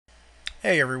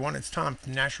Hey everyone, it's Tom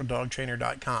from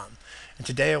naturaldogtrainer.com, and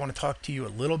today I want to talk to you a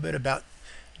little bit about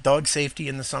dog safety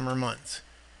in the summer months.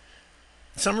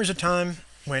 Summer's a time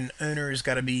when owners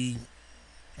got to be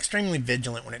extremely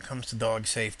vigilant when it comes to dog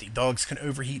safety. Dogs can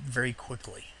overheat very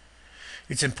quickly.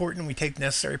 It's important we take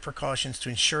necessary precautions to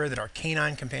ensure that our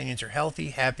canine companions are healthy,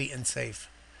 happy, and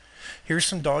safe. Here's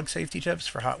some dog safety tips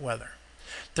for hot weather.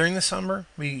 During the summer,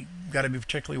 we got to be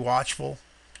particularly watchful.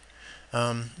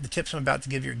 The tips I'm about to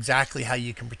give you are exactly how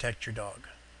you can protect your dog.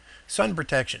 Sun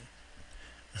protection.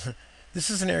 This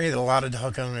is an area that a lot of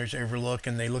dog owners overlook,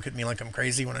 and they look at me like I'm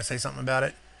crazy when I say something about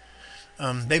it.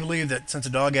 They believe that since a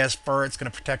dog has fur, it's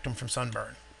going to protect them from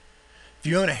sunburn. If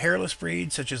you own a hairless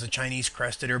breed, such as a Chinese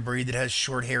crested or breed that has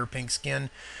short hair, pink skin,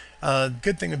 a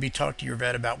good thing would be talk to your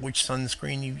vet about which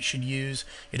sunscreen you should use.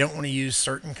 You don't want to use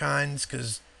certain kinds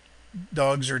because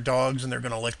dogs are dogs and they're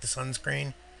going to lick the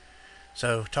sunscreen.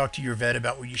 So talk to your vet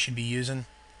about what you should be using.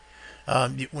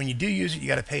 When you do use it, you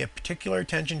got to pay a particular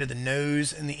attention to the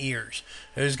nose and the ears.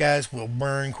 Those guys will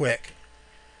burn quick.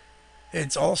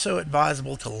 It's also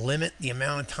advisable to limit the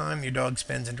amount of time your dog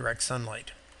spends in direct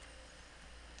sunlight.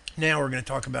 Now we're going to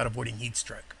talk about avoiding heat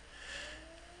stroke.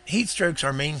 Heat stroke's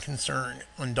our main concern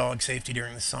on dog safety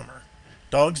during the summer.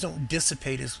 Dogs don't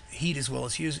dissipate heat as well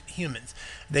as humans.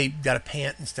 They got to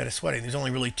pant instead of sweating. There's only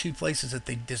really two places that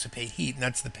they dissipate heat, and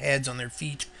that's the pads on their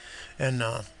feet and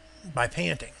by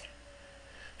panting.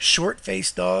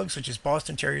 Short-faced dogs, such as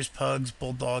Boston Terriers, Pugs,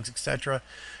 Bulldogs, etc.,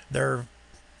 they're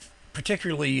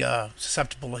particularly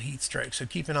susceptible to heat stroke, so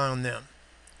keep an eye on them.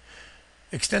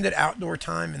 Extended outdoor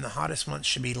time in the hottest months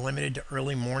should be limited to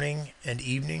early morning and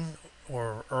evening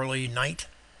or early night.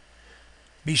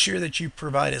 Be sure that you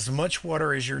provide as much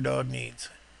water as your dog needs.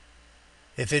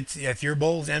 If your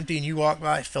bowl's empty and you walk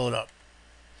by, fill it up.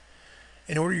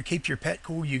 In order to keep your pet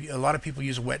cool, a lot of people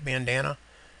use a wet bandana,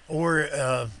 or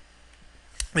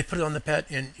they put it on the pet,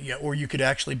 and or you could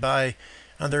actually buy.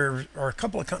 There are a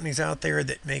couple of companies out there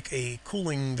that make a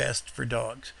cooling vest for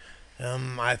dogs.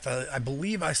 I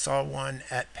believe I saw one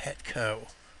at Petco.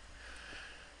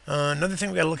 Another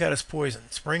thing we got to look at is poison.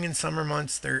 Spring and summer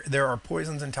months, there are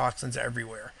poisons and toxins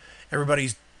everywhere.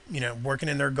 Everybody's working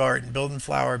in their garden, building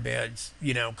flower beds,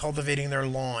 cultivating their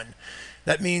lawn.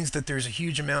 That means that there's a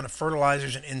huge amount of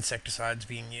fertilizers and insecticides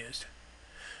being used.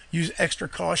 Use extra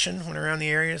caution when around the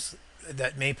areas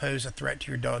that may pose a threat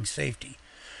to your dog's safety.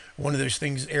 One of those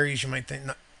areas you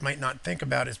might not think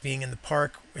about is being in the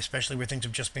park, especially where things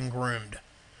have just been groomed.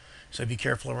 So be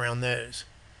careful around those.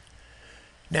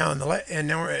 Now,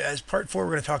 as part 4,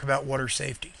 we're going to talk about water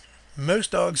safety.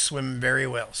 Most dogs swim very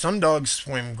well. Some dogs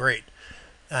swim great,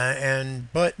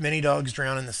 but many dogs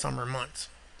drown in the summer months.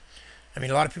 I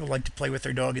mean, a lot of people like to play with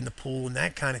their dog in the pool and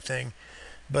that kind of thing.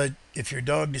 But if your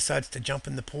dog decides to jump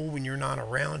in the pool when you're not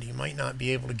around, he might not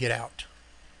be able to get out.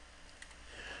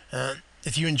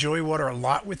 If you enjoy water a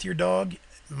lot with your dog,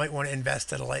 you might want to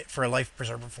invest for a life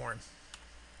preserver for him.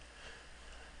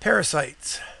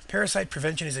 Parasites. Parasite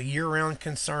prevention is a year-round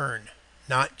concern,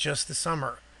 not just the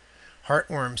summer.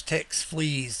 Heartworms, ticks,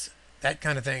 fleas, that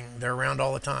kind of thing, they're around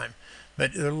all the time,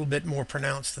 but they're a little bit more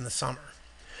pronounced in the summer.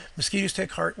 Mosquitoes,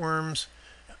 tick, heartworms,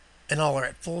 and all are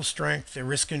at full strength. The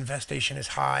risk of infestation is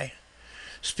high.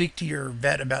 Speak to your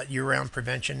vet about year-round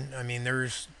prevention. I mean,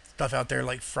 there's stuff out there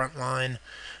like Frontline,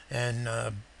 and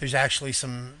there's actually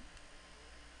some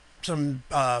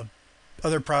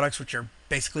other products which are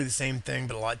basically the same thing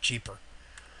but a lot cheaper.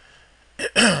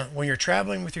 When you're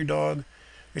traveling with your dog,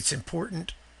 it's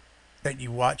important that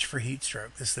you watch for heat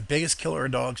stroke. This is the biggest killer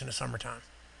of dogs in the summertime.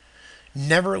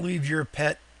 Never leave your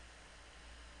pet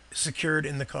secured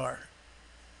in the car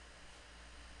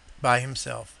by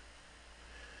himself.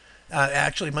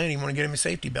 Actually, you might even want to get him a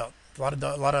safety belt. A lot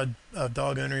of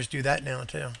dog owners do that now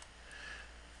too.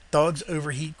 Dogs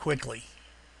overheat quickly.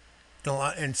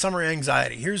 And summer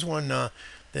anxiety. Here's one that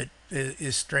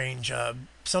is strange.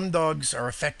 Some dogs are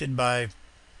affected by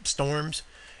storms,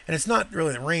 and it's not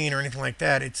really the rain or anything like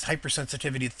that. It's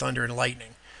hypersensitivity to thunder and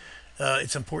lightning.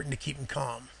 It's important to keep them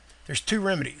calm. There's 2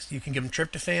 remedies. You can give them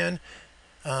tryptophan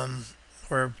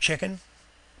or chicken.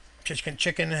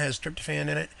 Chicken has tryptophan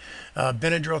in it.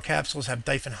 Benadryl capsules have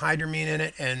diphenhydramine in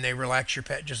it, and they relax your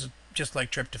pet just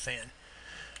like tryptophan.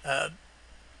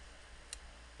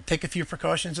 Take a few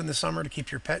precautions in the summer to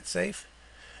keep your pet safe.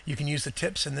 You can use the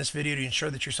tips in this video to ensure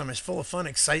that your summer is full of fun,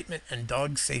 excitement, and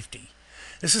dog safety.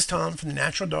 This is Tom from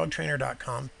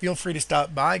naturaldogtrainer.com. Feel free to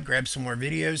stop by, grab some more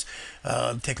videos,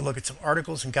 take a look at some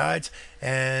articles and guides,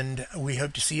 and we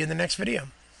hope to see you in the next video.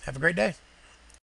 Have a great day.